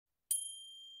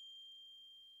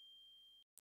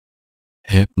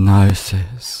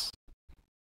Hypnosis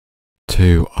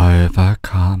to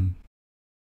overcome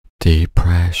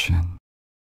depression.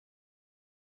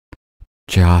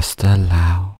 Just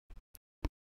allow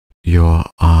your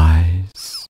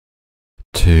eyes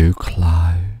to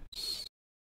close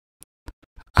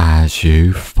as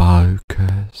you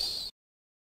focus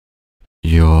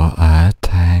your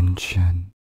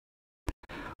attention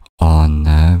on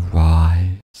the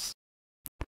rise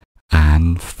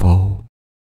and fall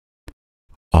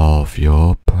of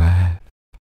your breath.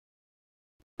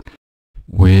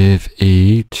 With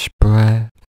each breath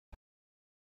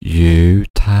you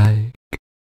take,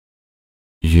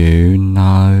 you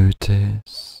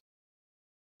notice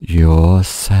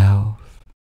yourself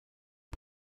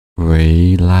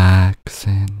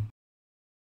relaxing.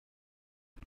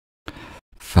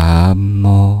 The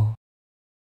more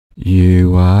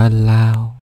you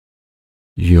allow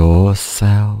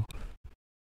yourself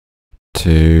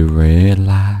to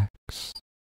relax,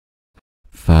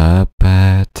 the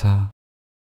better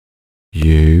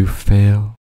you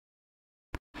feel,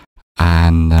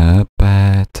 and the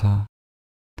better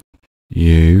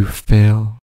you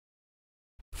feel,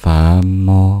 the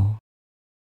more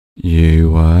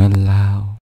you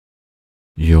allow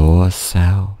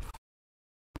yourself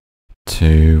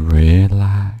to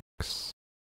relax.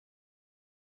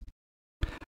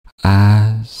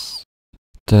 As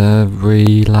the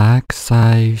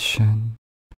relaxation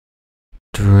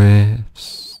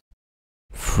drifts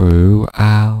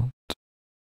throughout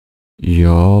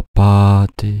your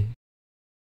body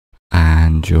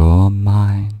and your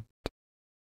mind,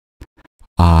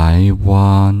 I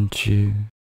want you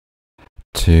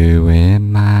to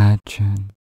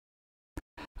imagine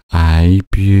a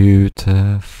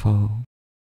beautiful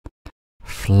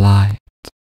flight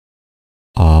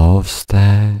of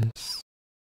stairs,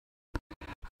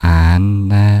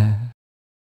 and there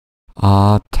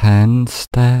are 10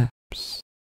 steps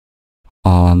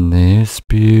on this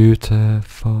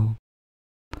beautiful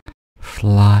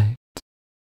flight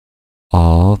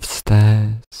of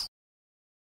stairs,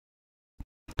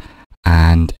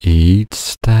 and each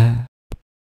step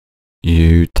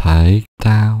you take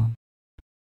down,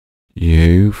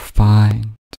 you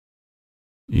find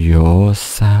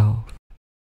yourself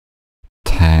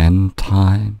 10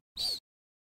 times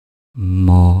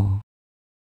more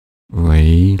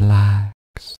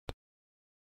relaxed.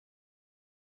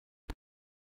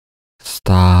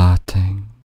 Starting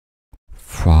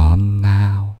from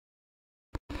now.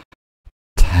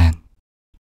 10.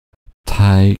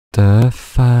 Take the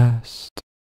first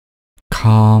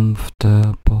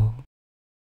comfortable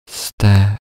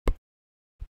step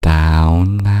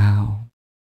down now,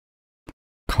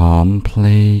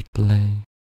 completely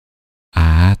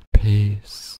at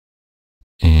peace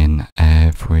in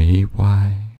every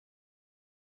way.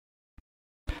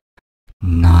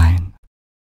 9.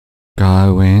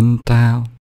 Going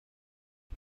down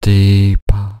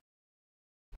deeper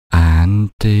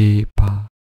and deeper,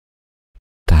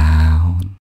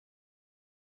 down,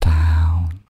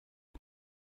 down,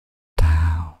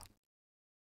 down.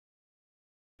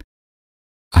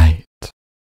 8.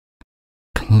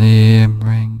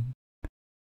 Clearing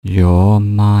your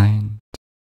mind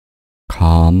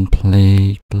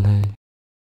completely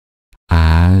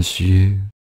as you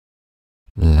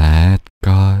let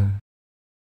go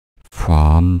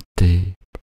from deep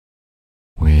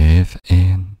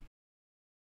within.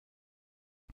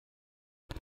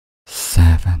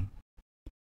 7.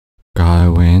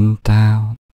 Going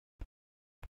down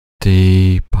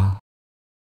deeper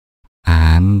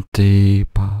and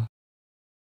deeper,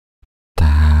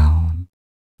 down,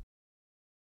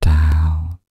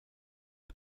 down,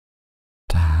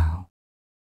 down.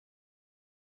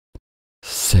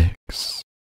 6.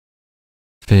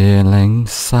 Feeling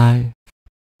safe,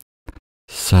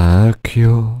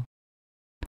 secure,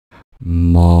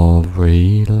 more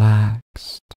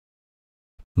relaxed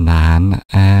than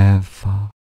ever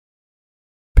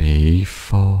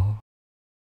before,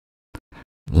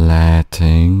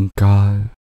 letting go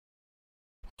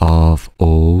of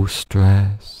all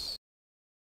stress,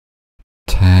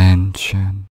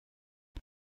 tension,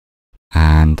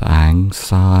 and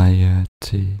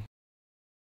anxiety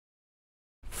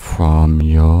from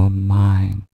your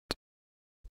mind.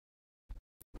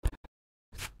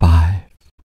 5.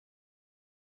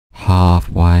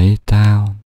 Halfway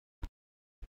down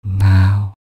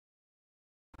now.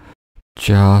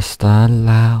 Just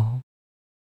allow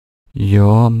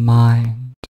your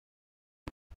mind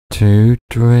to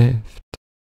drift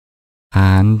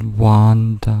and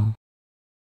wander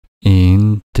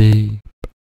in deep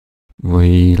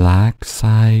relaxation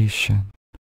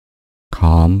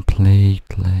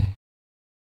completely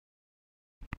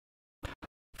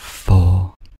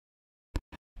 4.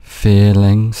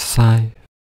 Feeling safe,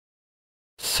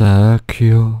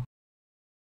 secure,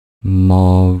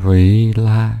 more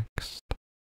relaxed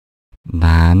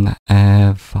than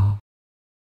ever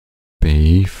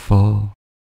before.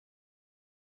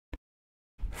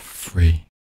 3.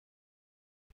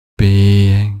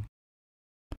 Being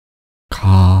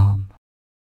calm,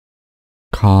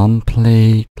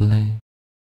 completely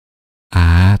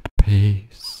at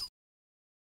peace,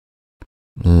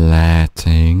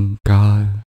 letting go,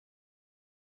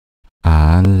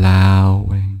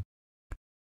 allowing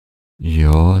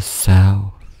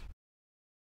yourself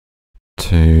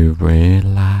to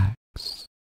relax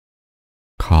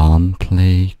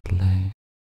completely.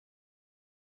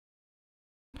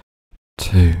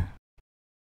 2.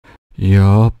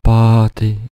 Your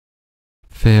body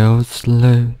feels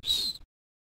loose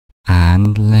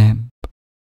and limp,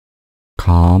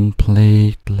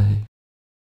 completely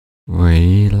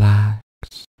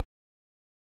relaxed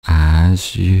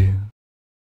as you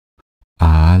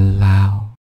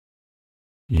allow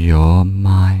your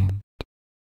mind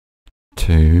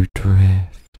to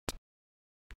drift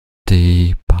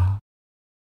deeper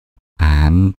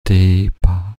and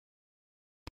deeper.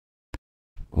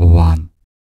 1.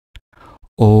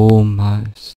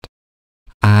 Almost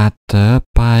at the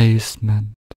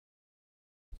basement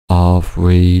of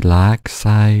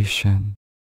relaxation,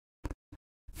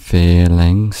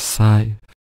 feeling safe,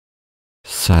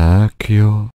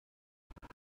 secure,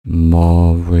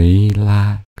 more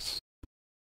relaxed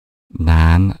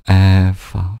than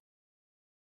ever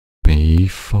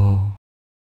before.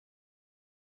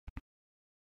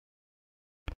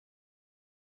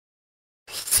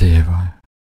 0.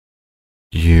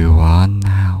 You are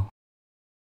now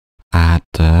at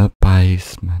the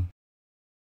basement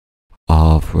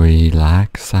of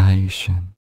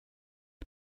relaxation,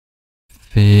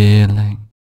 feeling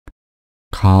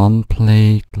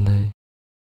completely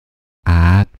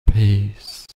at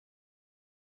peace,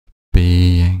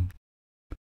 being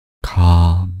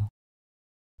calm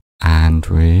and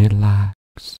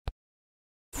relaxed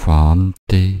from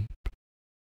deep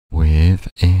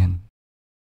within.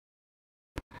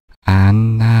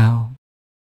 And now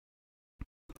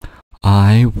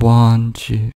I want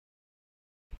you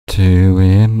to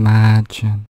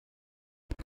imagine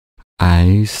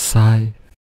a safe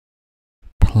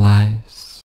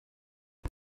place.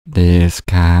 This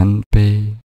can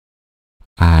be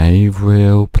a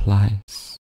real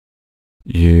place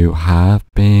you have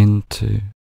been to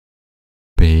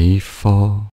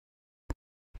before,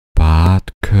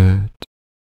 but could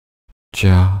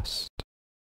just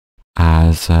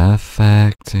as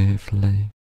effectively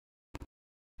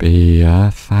be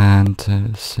a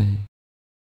fantasy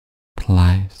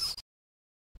place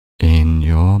in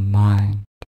your mind.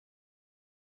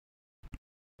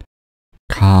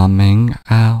 Coming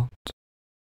out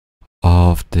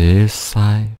of this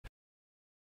safe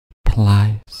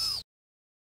place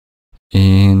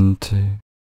into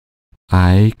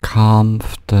a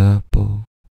comfortable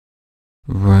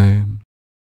room,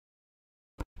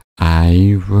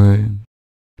 a room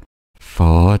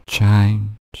for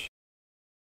change,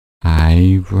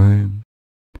 a room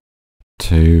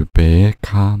to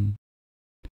become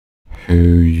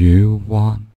who you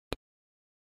want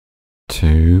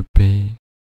to be.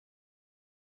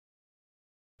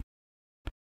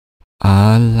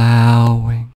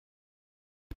 Allowing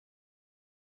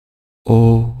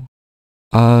all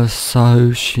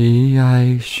association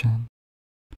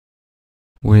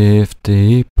with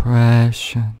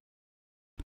depression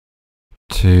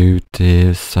to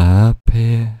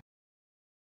disappear,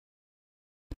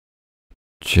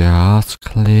 just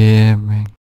clearing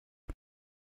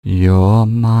your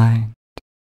mind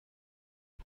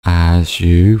as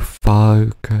you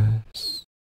focus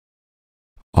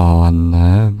on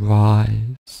the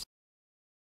rise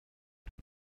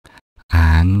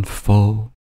and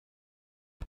fall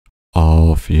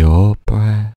of your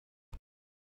breath,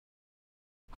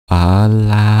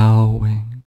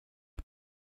 allowing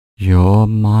your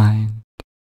mind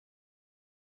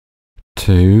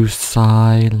to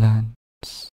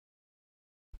silence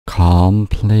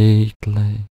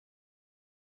completely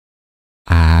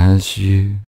as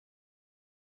you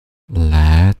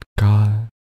let go,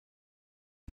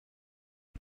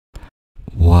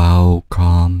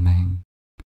 welcoming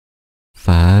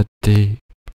the deep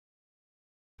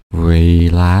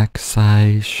relaxation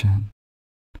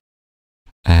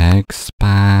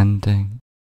expanding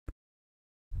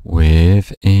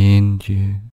within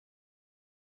you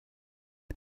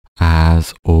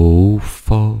as all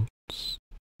thoughts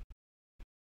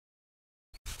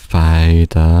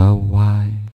fade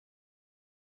away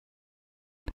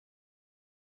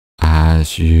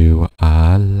as you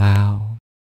allow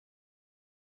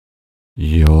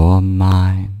your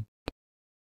mind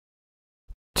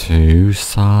to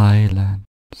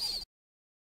silence,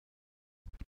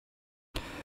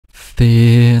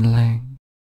 feeling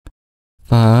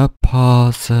the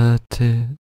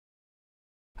positive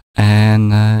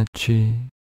energy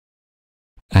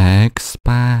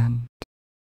expand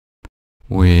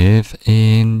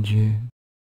within you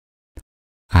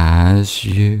as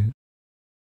you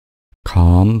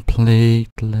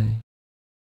completely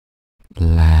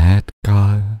let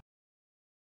go,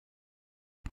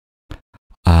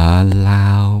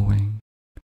 allowing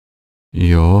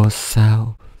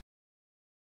yourself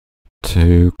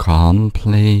to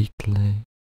completely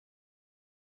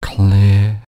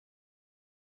clear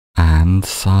and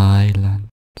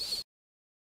silence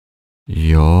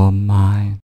your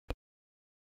mind,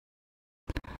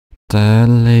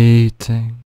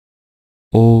 deleting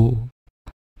all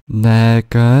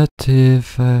negativity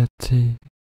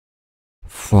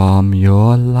from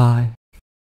your life,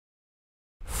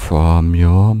 from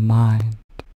your mind,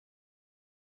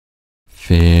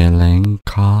 feeling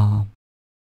calm,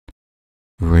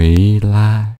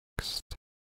 relaxed,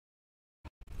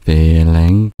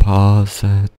 feeling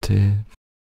positive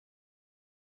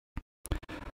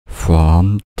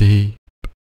from deep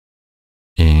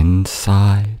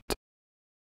inside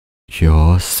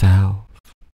yourself,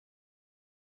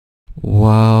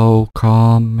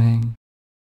 welcoming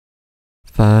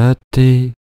the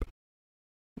deep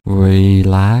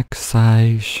relaxation,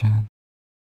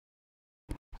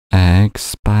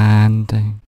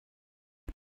 expanding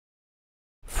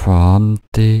from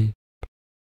deep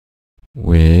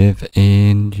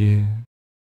within you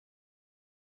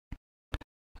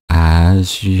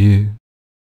as you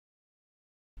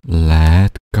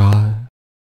let go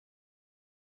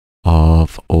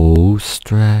of all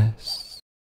stress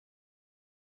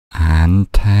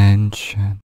and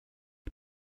tension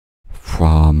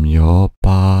from your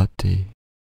body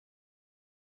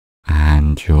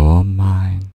and your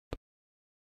mind,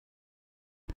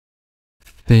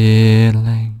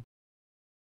 feeling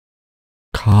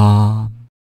calm,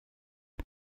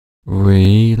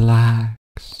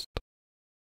 relaxed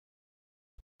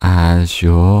as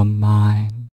your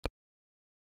mind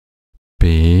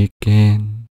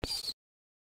begins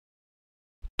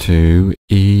to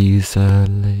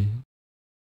easily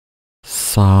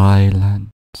silence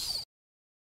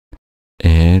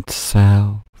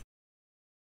itself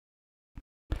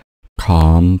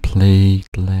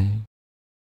completely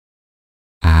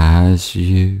as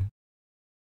you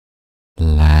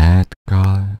let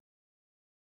go,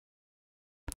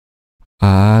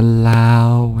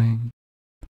 allowing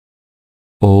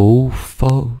all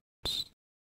thoughts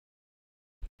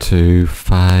to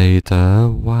fade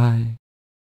away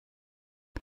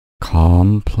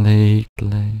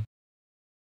completely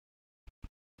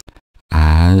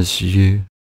as you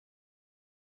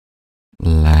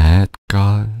let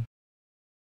go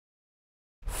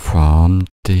from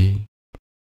deep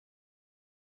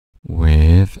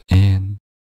within,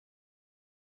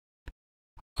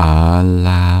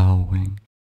 allowing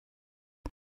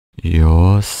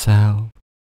yourself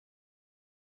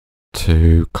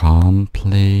to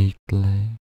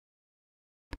completely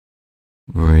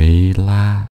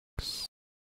relax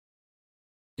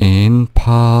in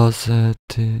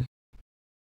positive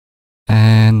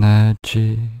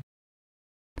energy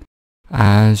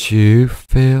as you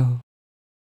feel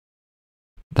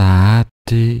that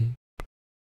deep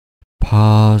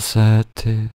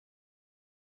positive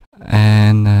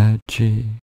energy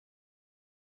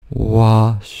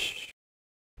wash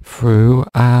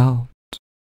throughout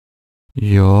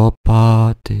your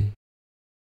body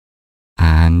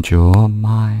and your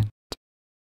mind,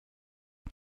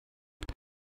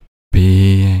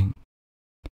 being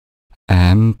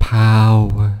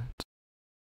empowered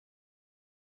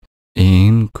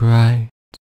in great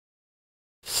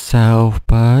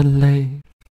self-belief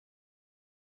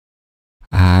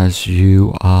as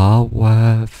you are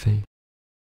worthy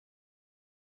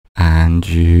and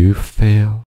you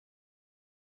feel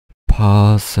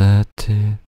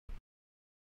positive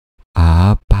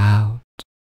about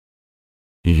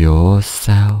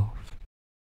yourself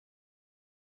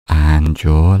and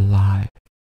your life,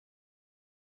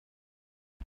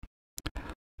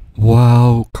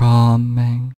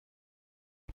 welcoming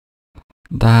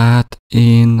that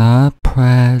inner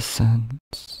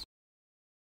presence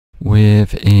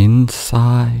with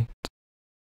inside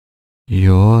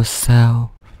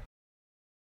yourself,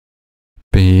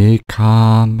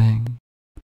 becoming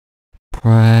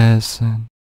present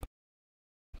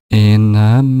in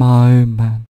a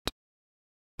moment,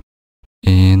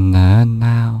 in the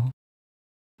now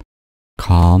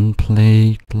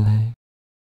completely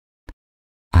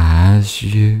as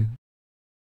you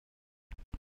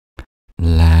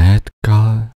let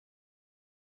go,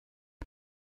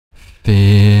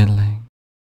 feeling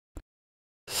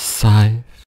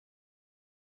safe,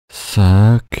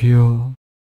 secure,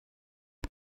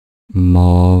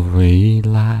 more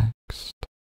relaxed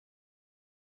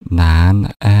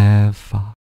than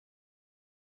ever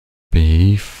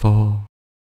before,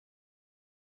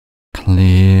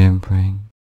 clearing,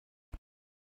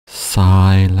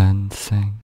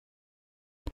 silencing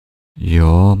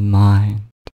your mind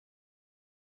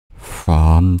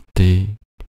from deep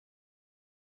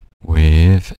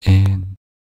within,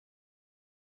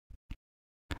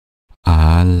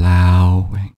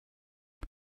 allowing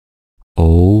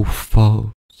all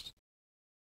thoughts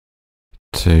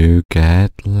to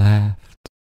get left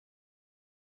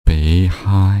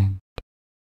behind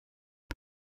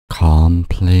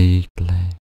completely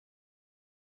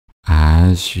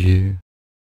as you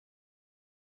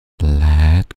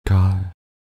let go,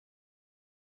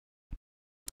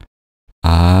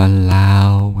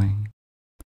 allowing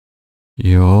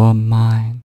your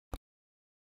mind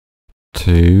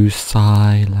to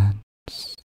silence,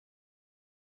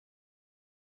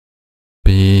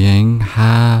 being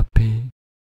happy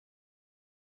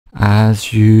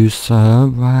as you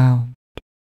surround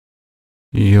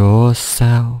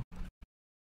yourself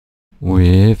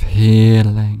with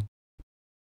healing,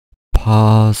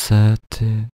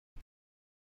 positive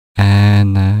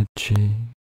energy,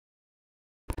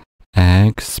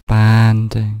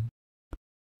 expanding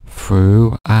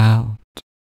throughout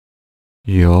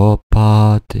your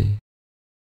body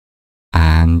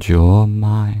and your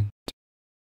mind,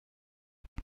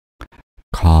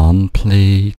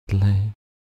 completely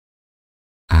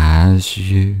as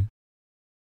you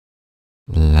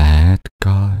let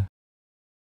go,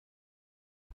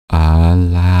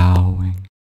 allowing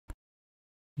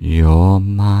your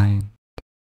mind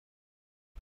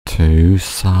to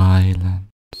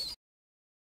silence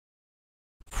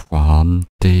from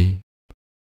deep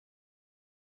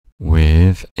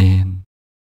within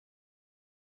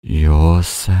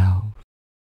yourself,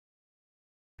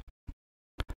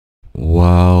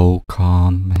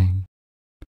 welcoming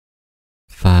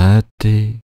the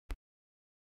deep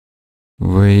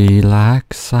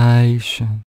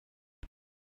relaxation,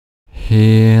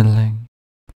 healing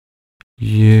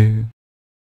you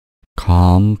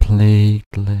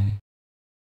completely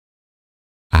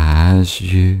as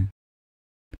you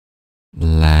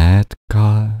let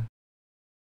go,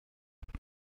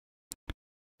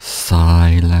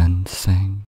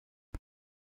 silencing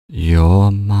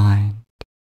your mind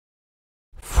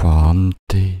from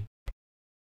deep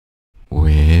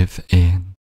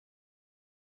within,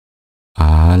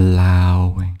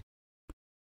 allowing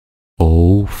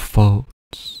all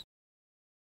thoughts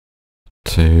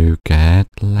to get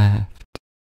left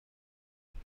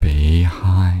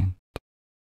behind,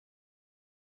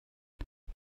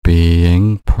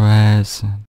 being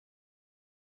present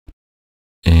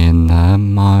in the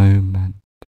moment,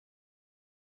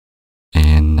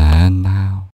 in the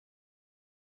now,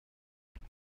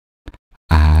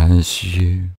 as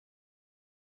you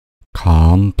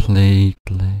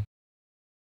completely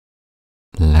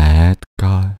let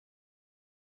go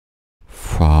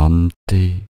from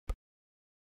deep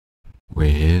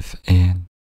within,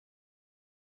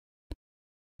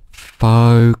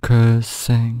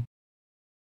 focusing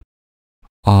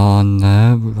on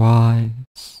the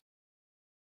rise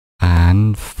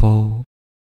and fall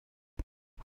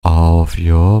of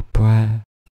your breath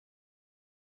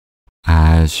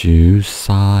as you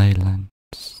silence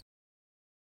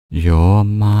your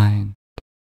mind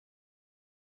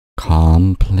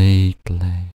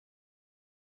completely,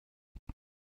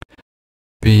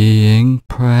 being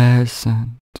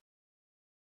present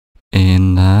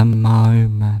in the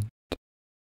moment,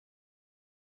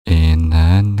 in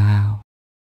the now,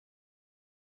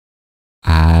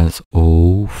 as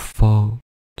all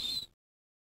thoughts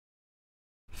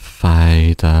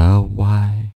fade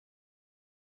away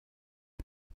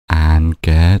and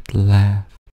get left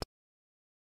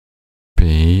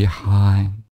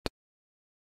behind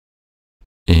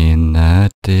in the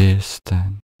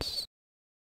distance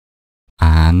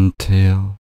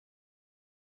until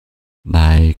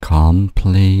they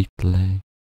completely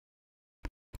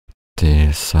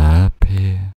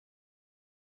disappear,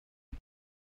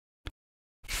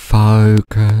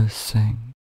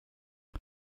 focusing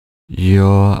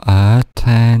your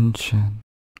attention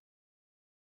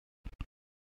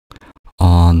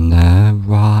on the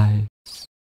rise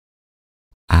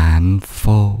and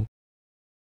fall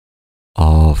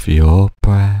of your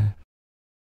breath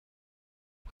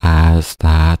as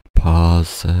that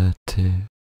positive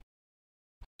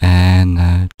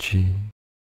energy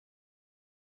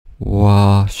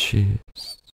washes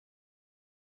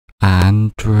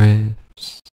and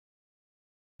drifts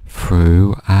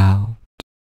throughout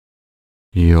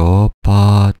your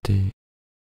body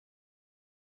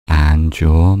and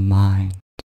your mind,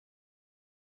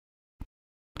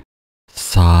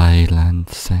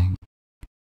 silencing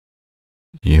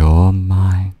your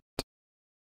mind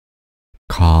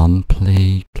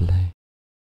completely,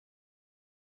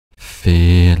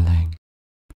 feeling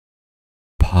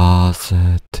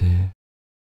positive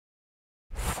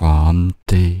from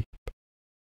deep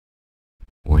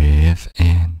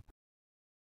within,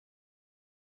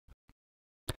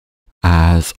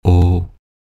 as all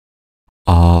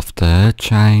of the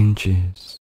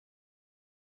changes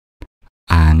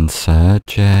and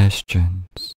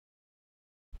suggestions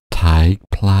take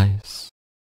place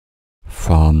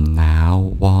from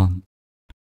now on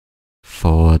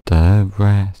for the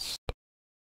rest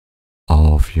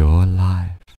of your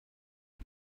life.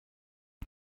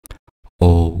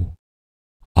 All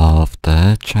of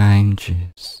the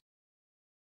changes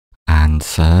and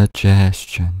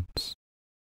suggestions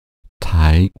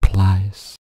take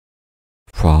place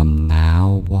from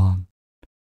now on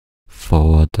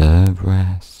for the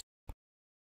rest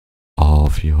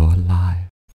of your life.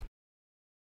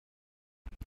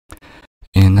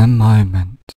 In a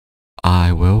moment,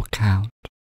 I will count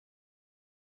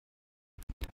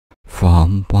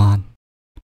from 1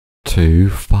 to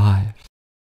 5,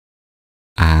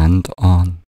 and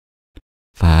on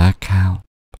the count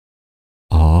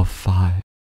of 5,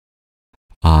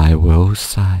 I will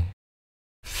say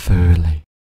fully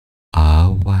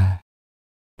aware,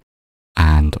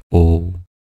 and all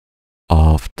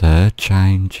of the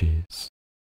changes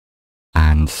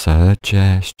and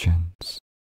suggestions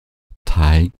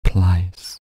take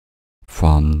place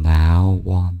from now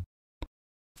on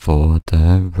for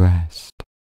the rest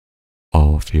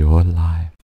of your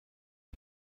life.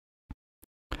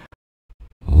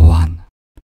 1.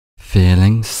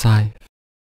 Feeling safe,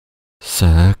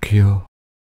 secure,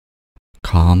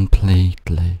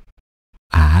 completely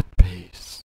at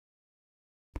peace.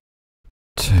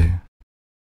 2.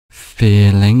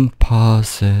 Feeling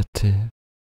positive,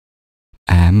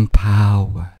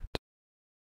 empowered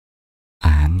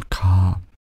and calm.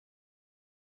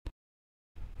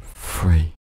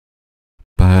 3.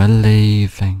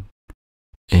 Believing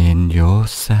in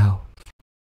yourself,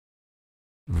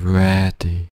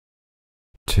 ready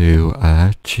to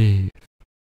achieve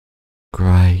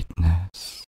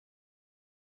greatness.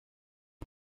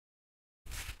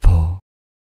 4.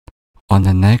 On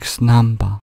the next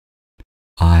number,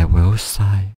 I will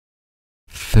say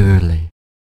fully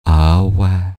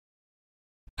aware,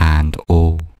 and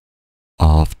all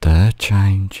of the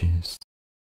changes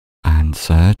and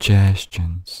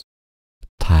suggestions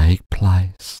take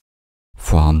place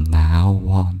from now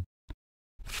on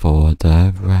for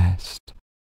the rest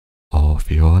of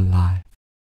your life.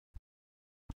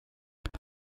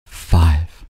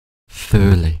 5.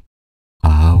 Fully